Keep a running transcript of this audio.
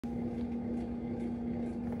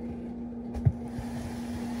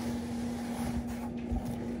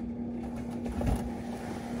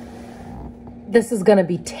this is gonna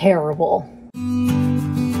be terrible.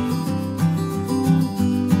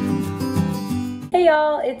 Hey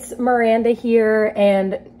y'all, it's Miranda here,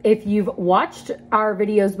 and if you've watched our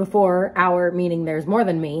videos before, our meaning there's more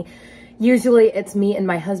than me, usually it's me and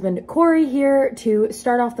my husband Cory here to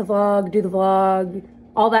start off the vlog, do the vlog,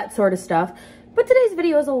 all that sort of stuff. But today's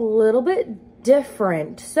video is a little bit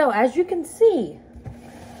different. So as you can see,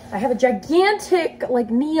 I have a gigantic like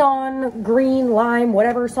neon green lime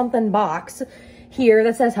whatever something box here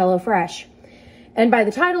that says HelloFresh. And by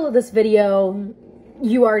the title of this video,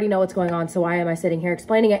 you already know what's going on, so why am I sitting here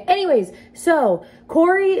explaining it? Anyways, so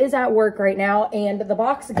Cory is at work right now, and the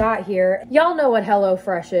box got here. Y'all know what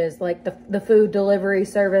HelloFresh is, like the food delivery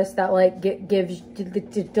service that like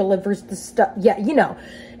delivers the stuff. Yeah, you know.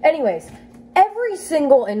 Anyways, every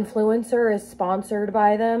single influencer is sponsored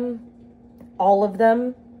by them, all of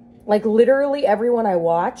them. Like literally everyone I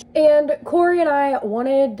watch. And Cory and I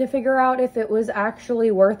wanted to figure out if it was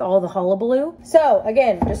actually worth all the hullabaloo. So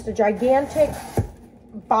again, just a gigantic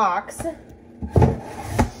box.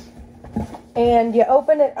 And you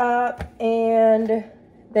open it up and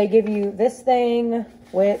they give you this thing,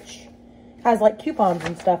 which has like coupons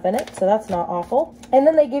and stuff in it. So that's not awful. And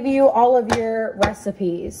then they give you all of your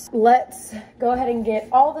recipes. Let's go ahead and get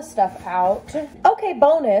all the stuff out. Okay,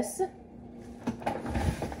 bonus.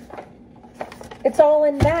 It's all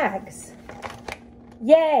in bags.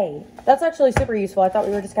 Yay. That's actually super useful. I thought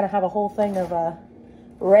we were just gonna have a whole thing of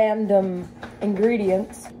random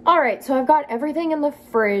ingredients. All right, so I've got everything in the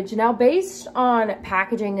fridge. Now, based on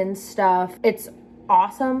packaging and stuff, it's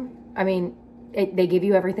awesome. I mean, they give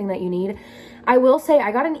you everything that you need. I will say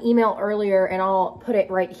I got an email earlier, and I'll put it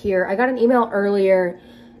right here. I got an email earlier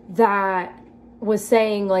that was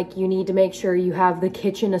saying like you need to make sure you have the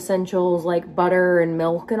kitchen essentials like butter and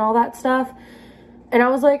milk and all that stuff. And I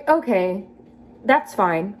was like, okay, that's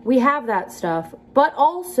fine. We have that stuff. But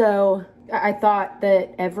also, I thought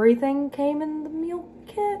that everything came in the meal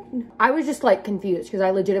kit. I was just like confused because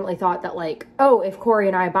I legitimately thought that like, oh, if Cory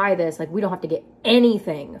and I buy this, like we don't have to get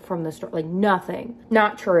anything from the store, like nothing.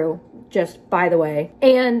 Not true, just by the way.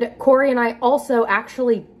 And Cory and I also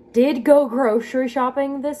actually did go grocery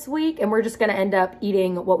shopping this week, and we're just gonna end up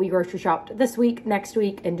eating what we grocery shopped this week, next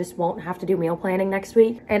week, and just won't have to do meal planning next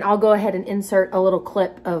week. And I'll go ahead and insert a little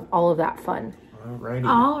clip of all of that fun. Alrighty.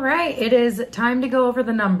 All right, it is time to go over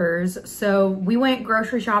the numbers. So we went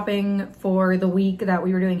grocery shopping for the week that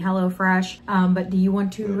we were doing HelloFresh, but do you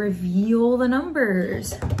want to reveal the numbers?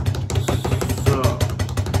 So,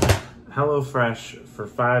 HelloFresh for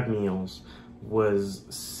 5 meals was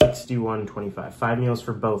 $61.25. 5 meals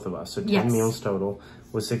for both of us, so 10 meals total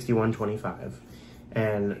was $61.25,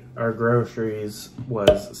 and our groceries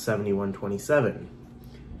was $71.27.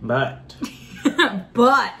 But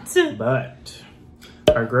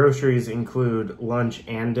our groceries include lunch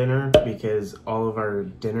and dinner, because all of our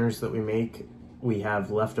dinners that we make, we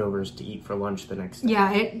have leftovers to eat for lunch the next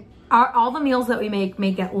day. Yeah, all the meals that we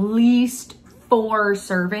make at least 4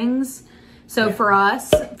 servings. So yeah. For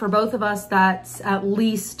us, for both of us, that's at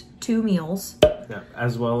least 2 meals. Yeah,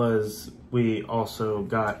 as well as we also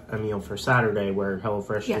got a meal for Saturday, where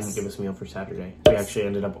HelloFresh didn't give us a meal for Saturday. We actually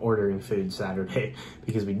ended up ordering food Saturday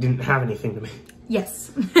because we didn't have anything to make. Yes,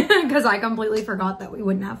 because I completely forgot that we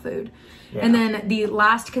wouldn't have food. Yeah. And then the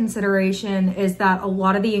last consideration is that a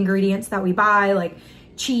lot of the ingredients that we buy, like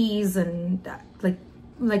cheese and like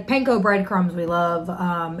panko breadcrumbs we love,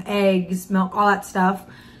 eggs, milk, all that stuff,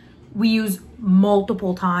 we use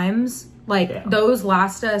multiple times. Like those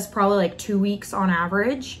last us probably like 2 weeks on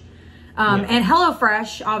average. And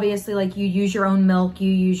HelloFresh, obviously, like you use your own milk, you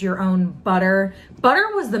use your own butter.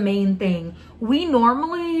 Butter was the main thing. We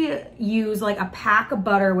normally use like a pack of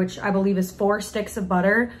butter, which I believe is 4 sticks of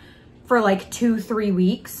butter for like 2-3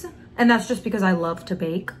 weeks. And that's just because I love to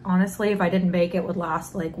bake. Honestly, if I didn't bake, it would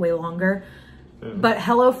last like way longer. But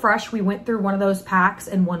HelloFresh, we went through one of those packs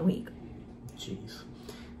in 1 week. Jeez.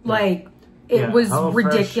 Like, it was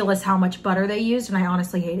ridiculous how much butter they used, and I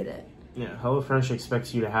honestly hated it. Yeah, HelloFresh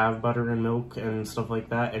expects you to have butter and milk and stuff like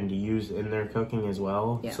that, and to use in their cooking as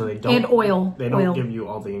well. Yeah. So they don't, and oil. They don't give you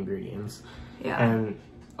all the ingredients. Yeah. And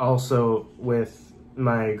also with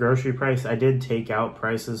my grocery price, I did take out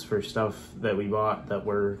prices for stuff that we bought that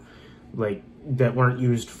were like that weren't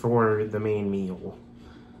used for the main meal.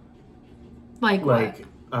 Like what?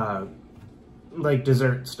 Like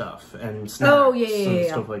dessert stuff and snacks and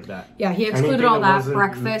stuff like that. Yeah, he excluded all that.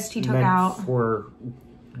 Breakfast he took out for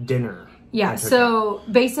dinner. Yeah, so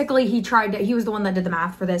basically he was the one that did the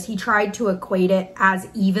math for this. He tried to equate it as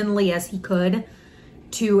evenly as he could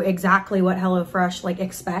to exactly what HelloFresh like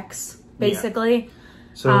expects, basically. Yeah.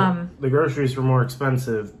 So the groceries were more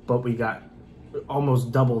expensive, but we got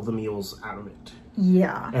almost double the meals out of it.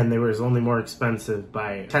 Yeah. And they were only more expensive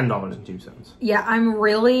by $10.02. Yeah, I'm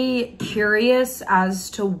really curious as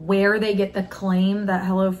to where they get the claim that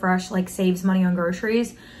HelloFresh like saves money on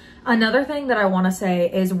groceries. Another thing that I want to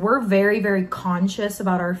say is we're very, very conscious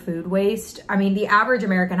about our food waste. I mean, the average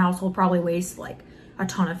American household probably wastes like a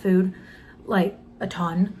ton of food, like a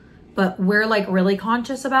ton. But we're like really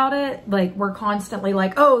conscious about it. Like we're constantly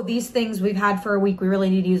like, oh, these things we've had for a week, we really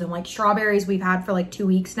need to use them. Like strawberries we've had for like 2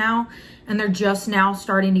 weeks now. And they're just now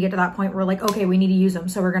starting to get to that point where we're like, okay, we need to use them.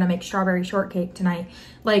 So we're going to make strawberry shortcake tonight.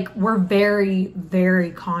 Like we're very,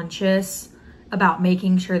 very conscious about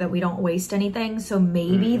making sure that we don't waste anything. So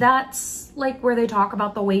maybe that's like where they talk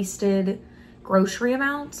about the wasted grocery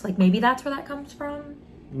amounts. Like maybe that's where that comes from.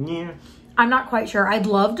 Yeah. I'm not quite sure. I'd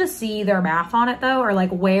love to see their math on it though, or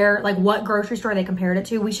like where, like what grocery store they compared it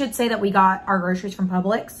to. We should say that we got our groceries from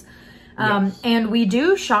Publix. Yes. And we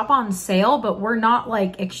do shop on sale, but we're not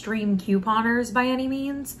like extreme couponers by any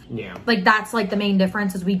means. Yeah. Like that's like the main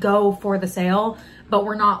difference is we go for the sale, but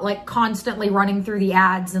we're not like constantly running through the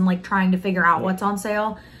ads and like trying to figure out what's on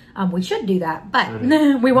sale. We should do that, but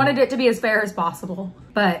we wanted it to be as fair as possible.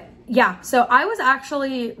 But yeah, so I was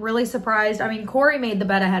actually really surprised. I mean, Cory made the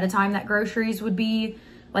bet ahead of time that groceries would be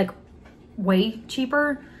like way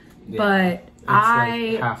cheaper, but it's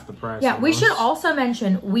like half the price. Yeah, almost. we should also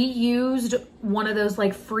mention we used one of those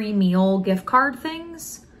like free meal gift card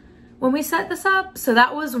things when we set this up. So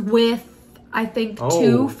that was with, I think,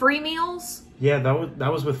 2 free meals. Yeah,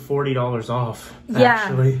 that was with $40 off. Yeah.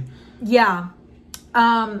 Actually. Yeah.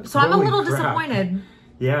 So I'm a little disappointed.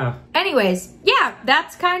 Yeah. Anyways, yeah,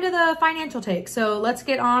 that's kind of the financial take. So let's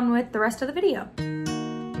get on with the rest of the video.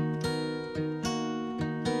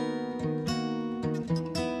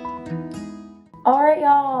 All right,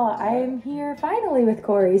 y'all, I'm here finally with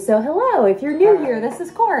Cory. So hello, if you're new here, this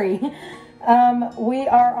is Cory. We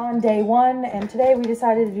are on day 1, and today we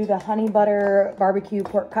decided to do the honey butter barbecue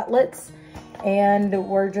pork cutlets, and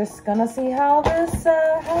we're just gonna see how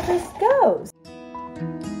this goes.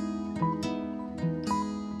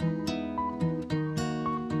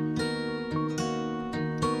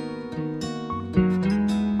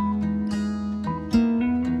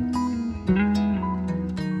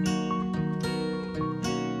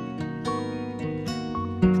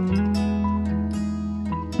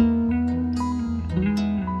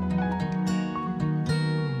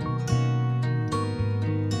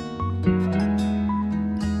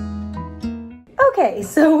 Okay,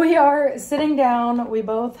 so we are sitting down. We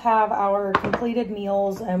both have our completed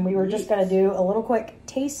meals, and we were just going to do a little quick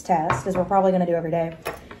taste test, as we're probably going to do every day.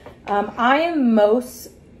 I am most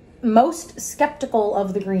skeptical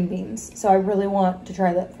of the green beans, so I really want to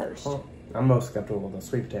try that first. Well, I'm most skeptical of the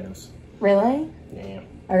sweet potatoes. Really? Yeah.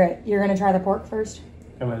 Okay, you're going to try the pork first?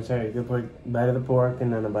 I'm going to take a bite of the pork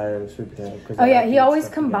and then a bite of the sweet potato. Oh yeah, he always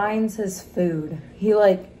combines his food. He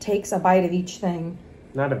like takes a bite of each thing.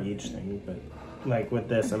 Not of each thing, but like with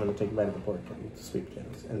this, I'm going to take a bite of the pork and the sweet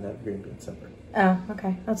potatoes and that green bean separate. Oh,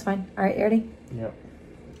 okay. That's fine. All right, you ready? Yep.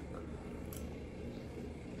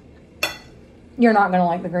 You're not going to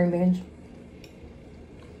like the green beans.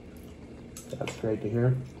 That's great to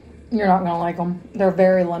hear. You're not going to like them. They're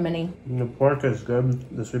very lemony. The pork is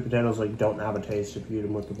good. The sweet potatoes like don't have a taste if you eat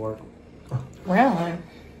them with the pork. Really?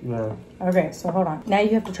 Yeah. Okay, so hold on. Now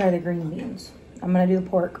you have to try the green beans. I'm gonna do the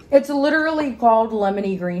pork. It's literally called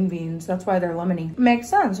lemony green beans. That's why they're lemony. Makes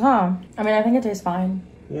sense, huh? I mean, I think it tastes fine.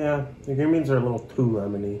 Yeah, the green beans are a little too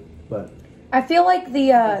lemony, but I feel like the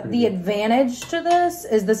advantage to this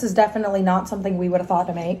is definitely not something we would have thought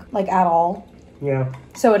to make, like at all. Yeah.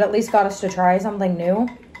 So it at least got us to try something new.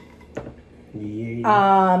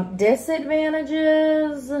 Yeah.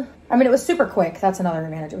 Disadvantages. I mean, it was super quick. That's another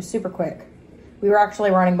advantage. It was super quick. We were actually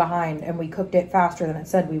running behind, and we cooked it faster than it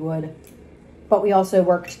said we would. But we also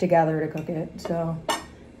worked together to cook it, so.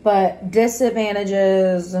 But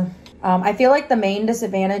disadvantages, I feel like the main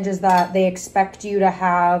disadvantage is that they expect you to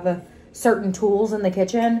have certain tools in the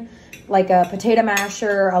kitchen, like a potato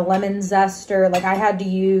masher, a lemon zester. Like I had to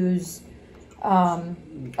use a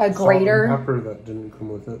grater. Salt and pepper that didn't come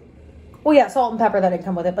with it. Well, yeah, salt and pepper that didn't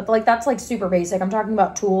come with it, but like that's like super basic. I'm talking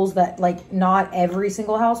about tools that like not every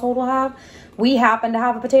single household will have. We happen to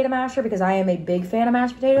have a potato masher because I am a big fan of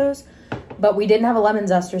mashed potatoes. But we didn't have a lemon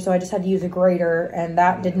zester, so I just had to use a grater, and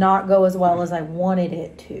that did not go as well as I wanted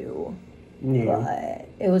it to. Yeah. But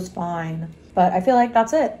it was fine. But I feel like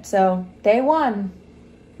that's it. So, day 1.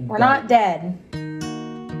 We're not dead.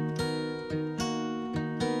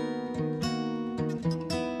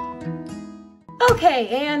 Okay,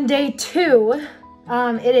 and day 2.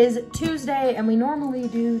 It is Tuesday, and we normally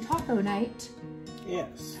do taco night.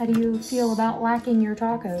 Yes. How do you feel about lacking your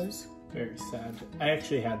tacos? Very sad. I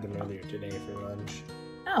actually had them earlier today for lunch.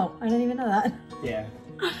 Oh, I didn't even know that. Yeah.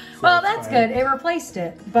 Well, that's good. It replaced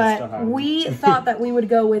it. But we thought that we would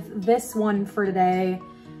go with this one for today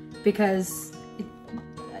because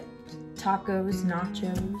tacos,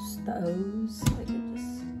 nachos, the O's, like it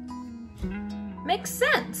just makes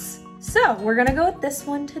sense. So we're gonna go with this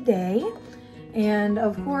one today. And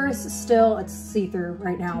of course, still it's see-through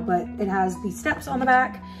right now, but it has the steps on the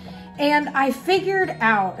back. And I figured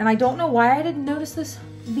out, and I don't know why I didn't notice this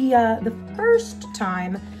the first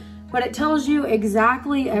time, but it tells you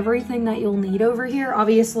exactly everything that you'll need over here.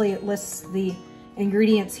 Obviously, it lists the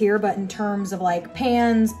ingredients here, but in terms of like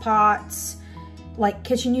pans, pots, like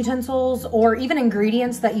kitchen utensils, or even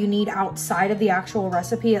ingredients that you need outside of the actual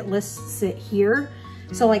recipe, it lists it here.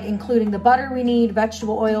 So like including the butter we need,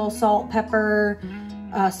 vegetable oil, salt, pepper,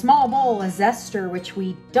 a small bowl, a zester, which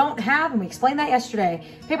we don't have, and we explained that yesterday.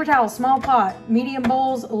 Paper towel, small pot, medium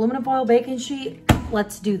bowls, aluminum foil, baking sheet.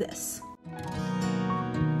 Let's do this.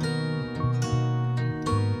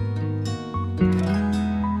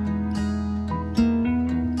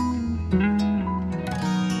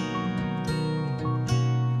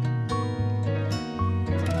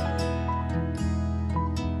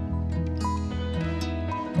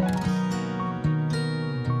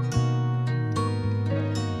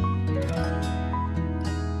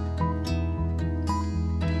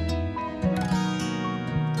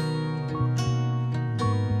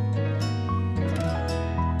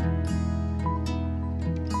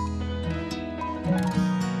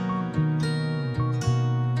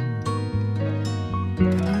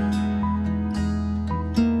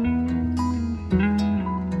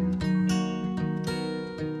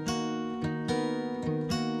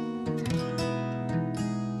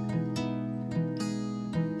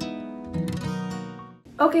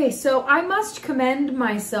 Okay, so I must commend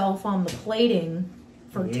myself on the plating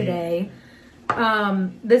for today.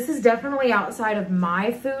 This is definitely outside of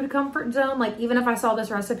my food comfort zone. Like, even if I saw this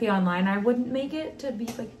recipe online, I wouldn't make it, to be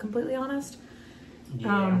like completely honest.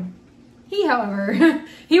 Yeah. He, however,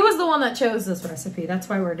 he was the one that chose this recipe. That's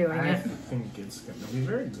why we're doing it. I think it's going to be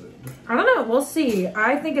very good. I don't know. We'll see.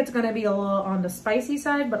 I think it's going to be a little on the spicy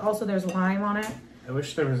side, but also there's lime on it. I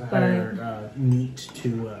wish there was a higher meat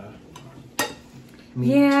to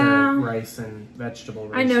rice and vegetable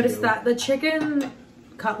ratio. I noticed that the chicken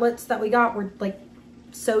cutlets that we got were like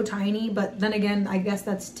so tiny, but then again, I guess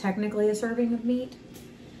that's technically a serving of meat.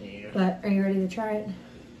 Yeah. But are you ready to try it?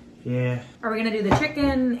 Yeah. Are we gonna do the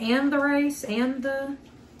chicken and the rice and the...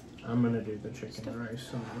 I'm gonna do the chicken and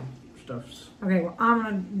rice and the stuffs. Okay, well, I'm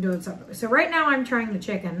gonna do it separately. So right now I'm trying the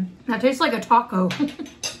chicken. That tastes like a taco.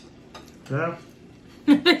 Yeah.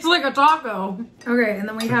 It tastes like a taco. Okay, and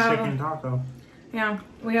then we have... chicken taco. Yeah,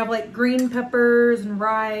 we have like green peppers and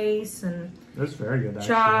rice and... That's very good, actually.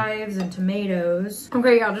 Chives and tomatoes.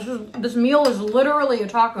 Okay, yeah, this meal is literally a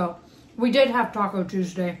taco. We did have Taco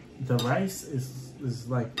Tuesday. The rice is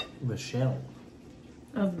like the shell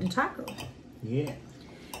of the taco. Yeah.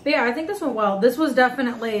 But yeah, I think this went well. This was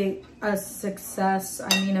definitely a success, I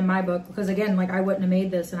mean, in my book, because again, like, I wouldn't have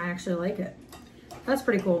made this and I actually like it. That's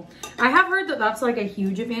pretty cool. I have heard that that's like a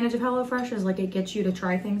huge advantage of HelloFresh, is like it gets you to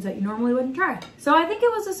try things that you normally wouldn't try. So I think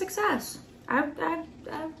it was a success.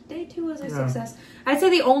 Day 2 was a success. I'd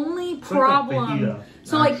say the only problem. Like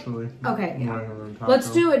so actually, like, okay, yeah.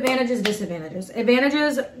 Let's do advantages, disadvantages.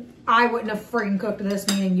 Advantages, I wouldn't have freaking cooked this,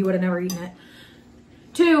 meaning you would have never eaten it.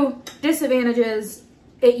 2, disadvantages,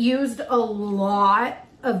 it used a lot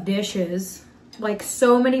of dishes. Like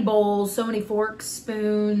so many bowls, so many forks,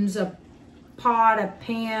 spoons, a pot, a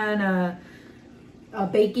pan, a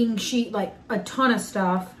baking sheet, like a ton of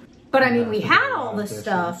stuff. But I mean, we had all this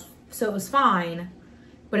stuff, so it was fine.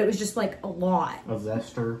 But it was just like a lot. A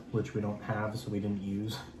zester, which we don't have, so we didn't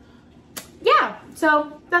use. Yeah,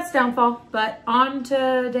 so that's downfall. But on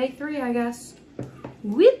to day 3, I guess.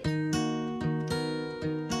 Whip.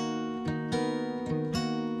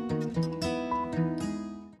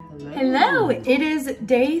 Hello, it is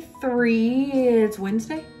day 3. It's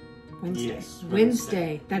Wednesday. Yes,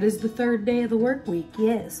 Wednesday. That is the 3rd day of the work week.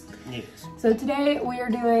 Yes. Yes. So today we are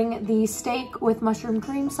doing the steak with mushroom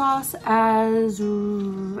cream sauce as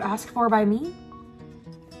asked for by me,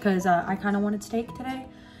 because I kind of wanted steak today.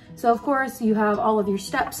 So of course you have all of your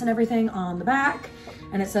steps and everything on the back,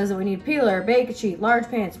 and it says that we need peeler, baking sheet, large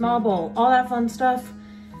pan, small bowl, all that fun stuff.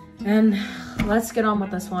 And let's get on with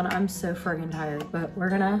this one. I'm so friggin' tired, but we're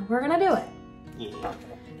gonna do it. Yeah.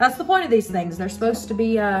 That's the point of these things. They're supposed to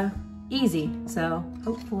be easy, so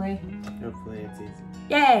hopefully It's easy.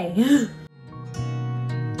 yay.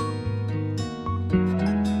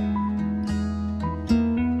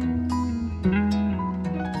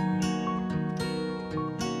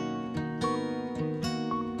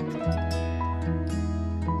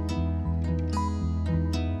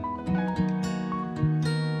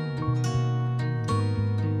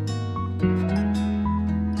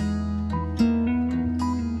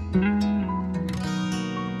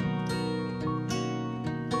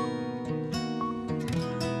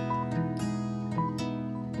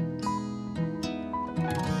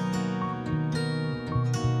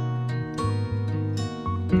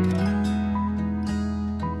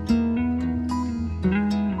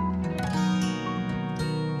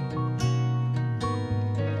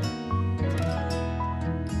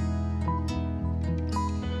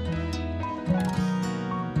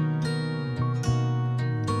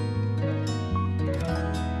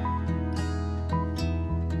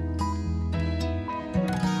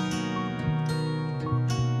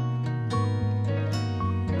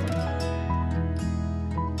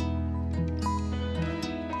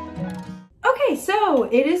 So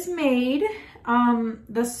it is made.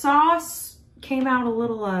 The sauce came out a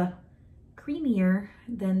little creamier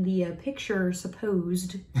than the picture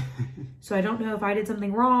supposed. So I don't know if I did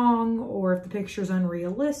something wrong or if the picture's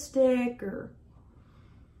unrealistic or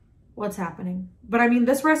what's happening. But I mean,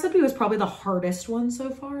 this recipe was probably the hardest one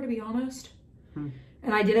so far, to be honest.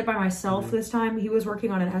 And I did it by myself this time. He was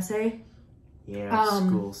working on an essay. Yeah,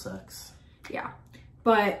 school sucks. Yeah.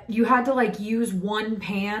 But you had to like use one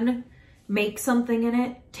pan, make something in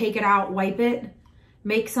it, take it out, wipe it,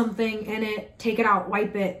 make something in it, take it out,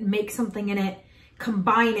 wipe it, make something in it,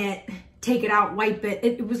 combine it, take it out, wipe it.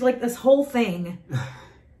 It was like this whole thing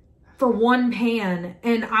for one pan.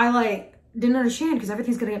 And I like didn't understand because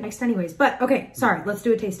everything's gonna get mixed anyways. But okay, sorry, let's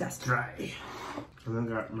do a taste test. Try. I think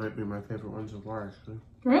that might be my favorite one so far, actually.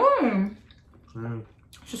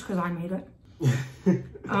 It's just because I made it.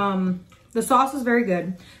 The sauce is very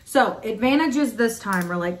good. So advantages this time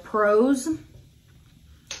are like pros.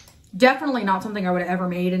 Definitely not something I would have ever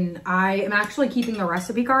made. And I am actually keeping the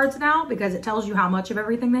recipe cards now because it tells you how much of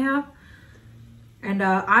everything they have. And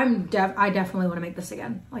I definitely want to make this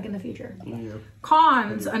again, like in the future. Yeah.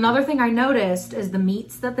 Cons, another thing I noticed is the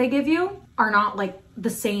meats that they give you are not like the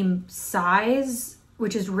same size,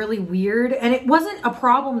 which is really weird. And it wasn't a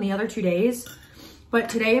problem the other 2 days, but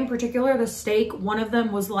today in particular, the steak, one of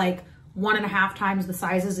them was like 1.5 times the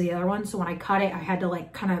size as the other one. So when I cut it, I had to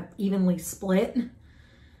like kind of evenly split,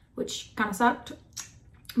 which kind of sucked.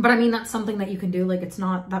 But I mean, that's something that you can do. Like, it's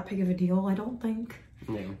not that big of a deal, I don't think.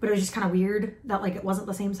 Yeah. But it was just kind of weird that like it wasn't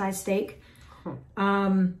the same size steak.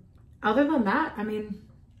 Other than that, I mean,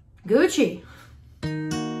 Gucci.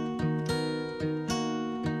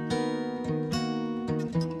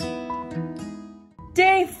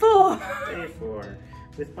 Day 4. Day 4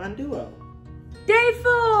 with Bonduo. Day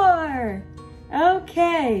 4.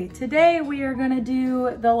 Okay, today we are gonna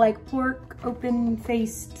do the like pork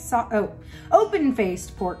open-faced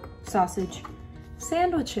pork sausage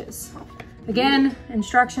sandwiches. Again,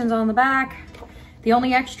 instructions on the back. The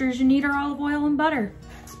only extras you need are olive oil and butter.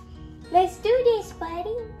 Let's do this,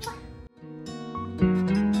 buddy.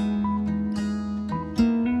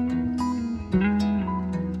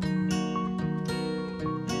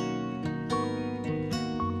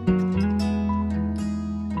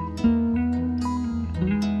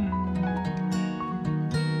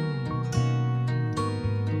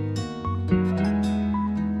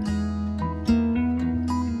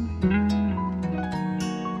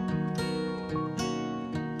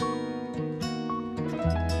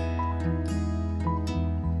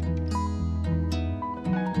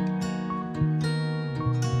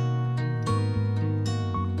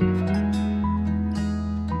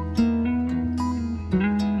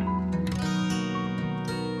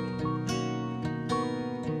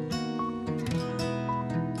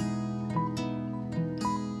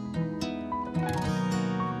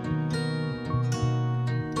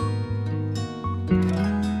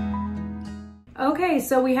 Okay,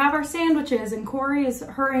 so we have our sandwiches and Cory is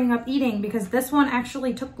hurrying up eating because this one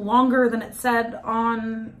actually took longer than it said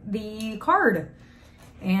on the card.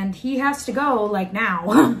 And he has to go like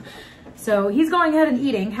now. So he's going ahead and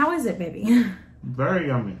eating. How is it, baby? Very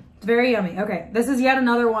yummy. It's very yummy. Okay, this is yet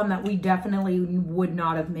another one that we definitely would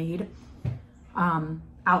not have made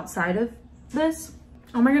outside of this.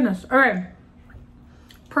 Oh my goodness. All right.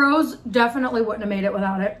 Pros, definitely wouldn't have made it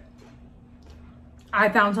without it. I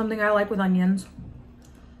found something I like with onions.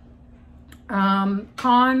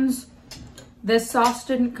 Cons, this sauce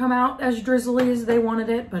didn't come out as drizzly as they wanted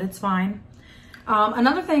it, but it's fine.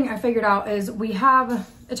 Another thing I figured out is we have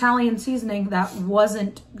Italian seasoning that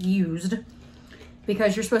wasn't used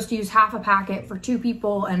because you're supposed to use half a packet for 2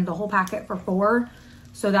 people and the whole packet for 4.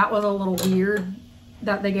 So that was a little weird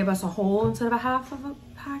that they gave us a whole instead of a half of a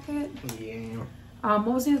packet. Yeah.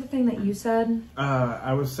 What was the other thing that you said?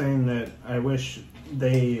 I was saying that I wish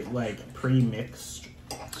they like pre-mixed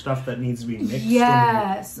stuff that needs to be mixed.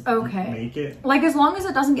 Yes. Okay. Make it. Like as long as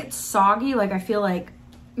it doesn't get soggy, like I feel like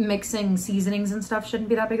mixing seasonings and stuff shouldn't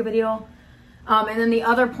be that big of a deal. And then the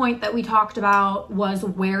other point that we talked about was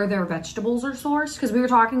where their vegetables are sourced. Because we were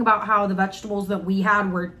talking about how the vegetables that we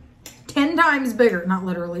had were 10 times bigger, not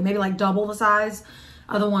literally, maybe like double the size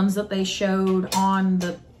of the ones that they showed on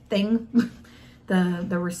the thing.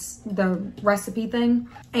 the recipe thing,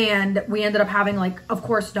 and we ended up having like, of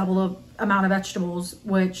course, double the amount of vegetables,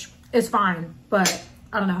 which is fine, but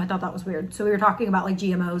I don't know, I thought that was weird. So we were talking about like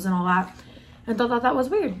GMOs and all that and thought that was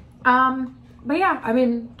weird. But yeah, I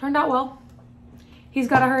mean, turned out well. He's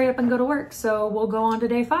got to hurry up and go to work, so we'll go on to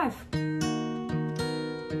day 5.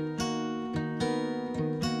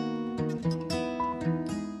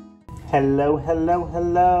 Hello, hello,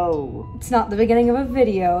 hello. It's not the beginning of a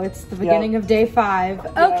video. It's the beginning of day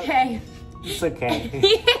 5. Okay. It's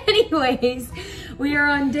okay. Anyways, we are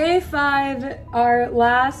on day 5. Our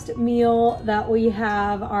last meal that we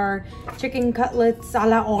have are chicken cutlets a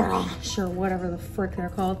la orange, or whatever the frick they're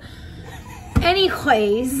called.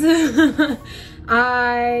 Anyways,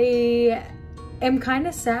 I am kind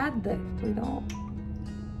of sad that we don't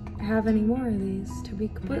have any more of these, to be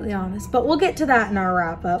completely honest, but we'll get to that in our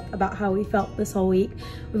wrap up about how we felt this whole week.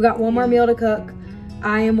 We've got one more meal to cook.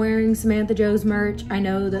 I am wearing Samantha Joe's merch. I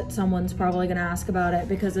know that someone's probably gonna ask about it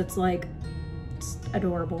because it's like, it's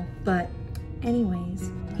adorable, but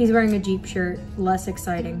anyways, he's wearing a Jeep shirt, less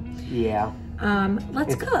exciting. Yeah.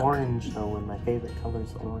 Let's cook. It's orange though, and my favorite color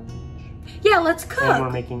is orange. Yeah, let's cook. And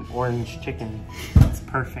we're making orange chicken. It's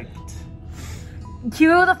perfect.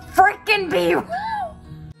 Cue the frickin' B-roll.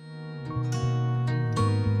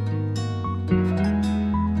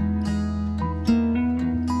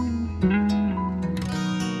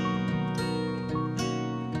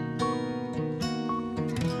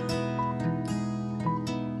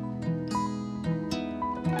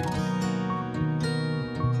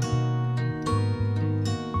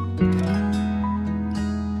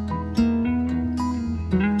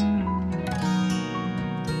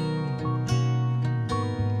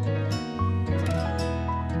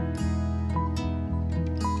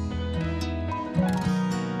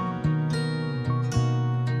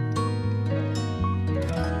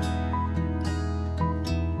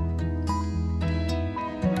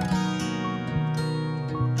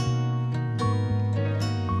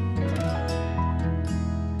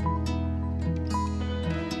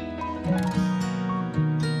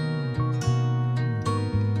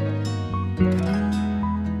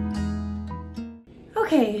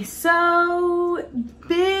 Okay, so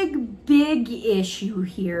big issue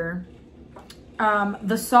here.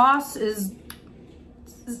 The sauce is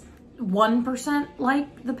 1%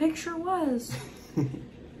 like the picture was.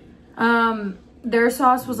 Their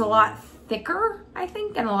sauce was a lot thicker, I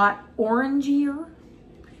think, and a lot orangier.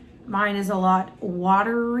 Mine is a lot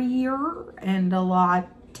waterier and a lot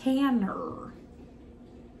tanner.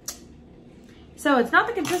 So it's not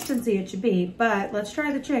the consistency it should be, but let's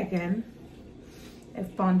try the chicken.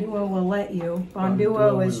 If Bonduo will let you.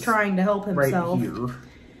 Bonduo is trying to help himself. Right here.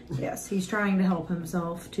 Yes, he's trying to help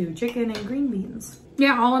himself to chicken and green beans.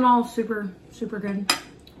 Yeah, all in all, super good.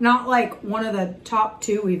 Not like one of the top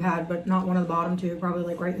 2 we've had, but not one of the bottom 2. Probably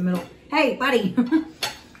like right in the middle. Hey, buddy.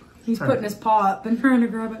 He's putting his paw up and trying to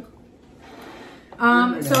grab it.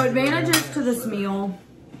 So advantages to this meal,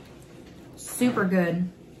 super good.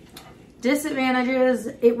 Disadvantages,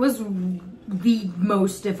 it was the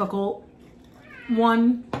most difficult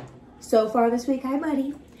one so far this week. Hi,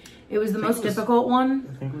 buddy. It was the most difficult one.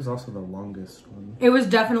 I think it was also the longest one. It was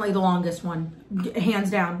definitely the longest one,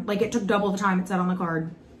 hands down. Like, it took double the time it said on the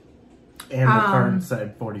card. And the card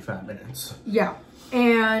said 45 minutes. Yeah.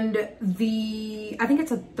 And I think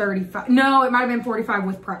it's a 35. No, it might have been 45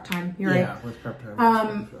 with prep time. You're right. Yeah, with prep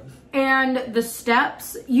time. And the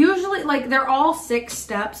steps, usually, like, they're all 6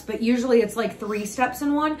 steps, but usually it's like 3 steps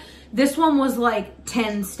in one. This one was like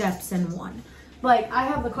 10 steps in one. Like, I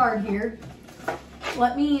have the card here.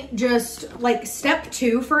 Let me just, like, step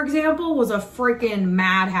 2, for example, was a freaking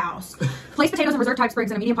madhouse. Place potatoes in reserved type sprigs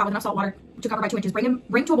in a medium pot with enough salt water to cover by 2 inches.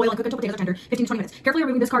 Bring to a boil and cook until potatoes are tender, 15 to 20 minutes. Carefully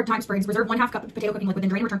removing discard time sprigs. Reserve 1/2 cup of potato cooking liquid, then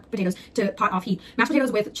drain and return potatoes to pot off heat. Mash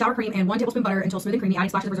potatoes with sour cream and 1 tablespoon butter until smooth and creamy. Adding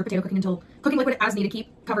splash of the reserved potato cooking until cooking liquid as needed.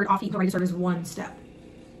 Keep covered off heat until ready to serve as 1 step.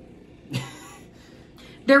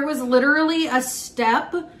 There was literally a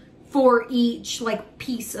step for each like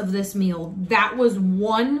piece of this meal. That was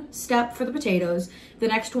 1 step for the potatoes. The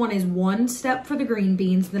next one is 1 step for the green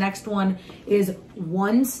beans. The next one is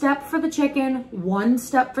 1 step for the chicken, 1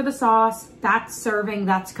 step for the sauce. That's serving,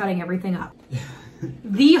 that's cutting everything up.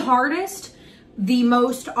 The hardest, the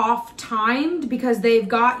most off-timed, because they've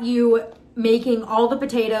got you making all the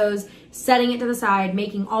potatoes, setting it to the side,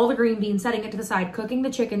 making all the green beans, setting it to the side, cooking the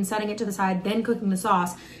chicken, setting it to the side, then cooking the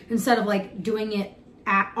sauce, instead of like doing it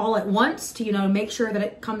all at once to, you know, make sure that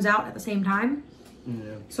it comes out at the same time.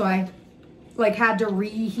 Yeah. So I like had to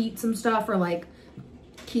reheat some stuff or like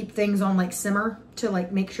keep things on like simmer to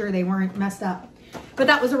like make sure they weren't messed up. But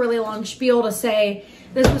that was a really long spiel to say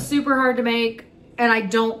this was super hard to make, and I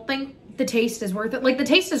don't think the taste is worth it. Like, the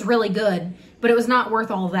taste is really good, but it was not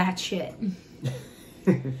worth all that shit.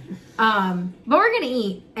 But we're gonna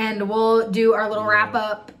eat and we'll do our little wrap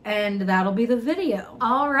up and that'll be the video.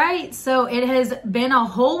 All right, so it has been a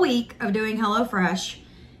whole week of doing HelloFresh,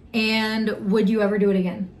 and would you ever do it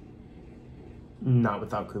again? Not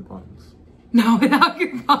without coupons. No, without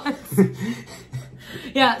coupons.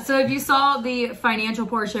 Yeah, so if you saw the financial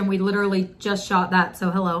portion, we literally just shot that,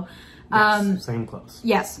 so hello. Yes, same clothes.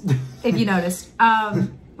 Yes, if you noticed.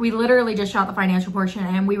 We literally just shot the financial portion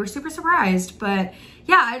and we were super surprised. But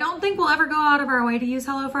yeah, I don't think we'll ever go out of our way to use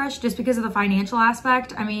HelloFresh just because of the financial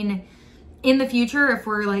aspect. I mean, in the future, if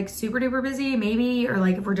we're like super duper busy, maybe, or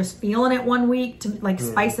like if we're just feeling it one week to like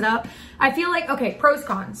spice it up. I feel like, okay, pros,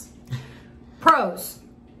 cons. Pros.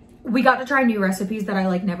 We got to try new recipes that I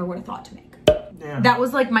like never would have thought to make. Yeah. That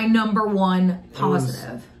was like my number one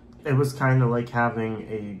positive. It was kind of like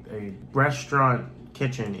having a restaurant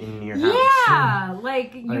kitchen in your house. Yeah,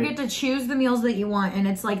 like you get to choose the meals that you want, and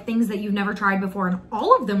it's like things that you've never tried before, and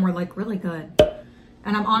all of them were like really good.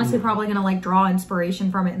 And I'm honestly probably gonna like draw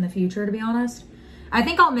inspiration from it in the future, to be honest. I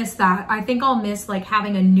think I'll miss that. I think I'll miss like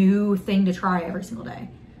having a new thing to try every single day.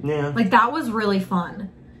 Yeah. Like that was really fun.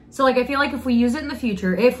 So like I feel like if we use it in the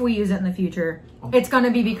future, it's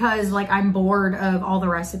gonna be because like I'm bored of all the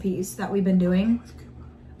recipes that we've been doing.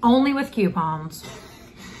 Only with coupons.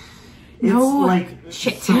 It's like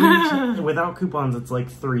shit. Without coupons, it's like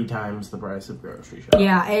 3 times the price of grocery shopping.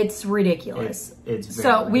 Yeah, it's ridiculous. It's very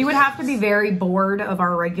so we would have to be very bored of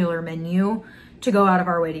our regular menu to go out of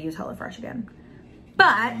our way to use HelloFresh again.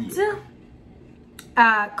 But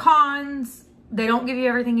cons, they don't give you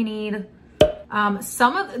everything you need.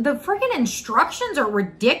 Some of the freaking instructions are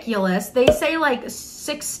ridiculous. They say like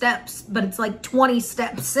 6 steps, but it's like 20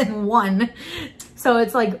 steps in one. So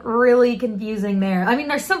it's like really confusing there. I mean,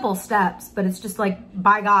 they're simple steps, but it's just like,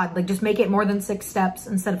 by God, like just make it more than 6 steps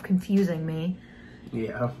instead of confusing me.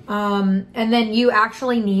 Yeah. And then you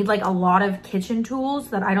actually need like a lot of kitchen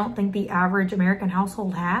tools that I don't think the average American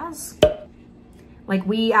household has. Like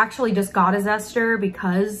we actually just got a zester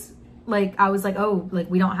because like I was like, oh,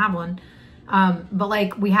 like we don't have one. But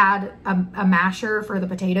like we had a masher for the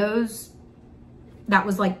potatoes. That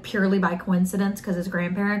was like purely by coincidence because his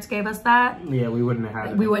grandparents gave us that. Yeah, we wouldn't have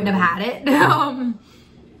had it. We wouldn't have had it.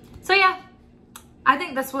 So yeah, I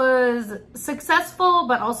think this was successful,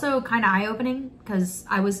 but also kind of eye-opening because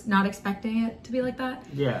I was not expecting it to be like that.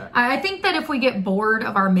 Yeah. I think that if we get bored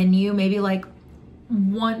of our menu, maybe like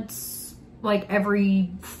once, like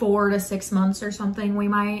every 4 to 6 months or something, we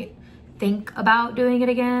might think about doing it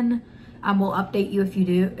again. We'll update you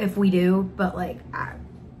if we do, but like, I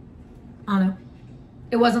don't know.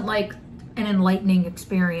 It wasn't like an enlightening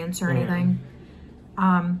experience or anything.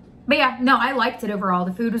 But yeah, no, I liked it overall.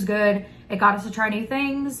 The food was good. It got us to try new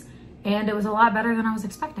things and it was a lot better than I was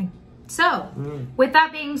expecting. So with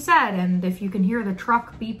that being said, and if you can hear the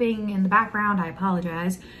truck beeping in the background, I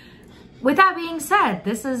apologize. With that being said,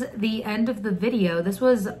 this is the end of the video. This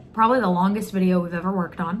was probably the longest video we've ever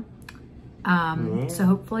worked on. So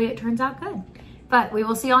hopefully it turns out good. But we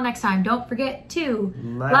will see y'all next time. Don't forget to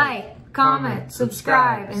like, comment,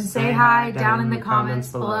 subscribe, and say hi down in the comments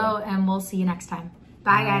below. And we'll see you next time.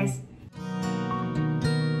 Bye, guys.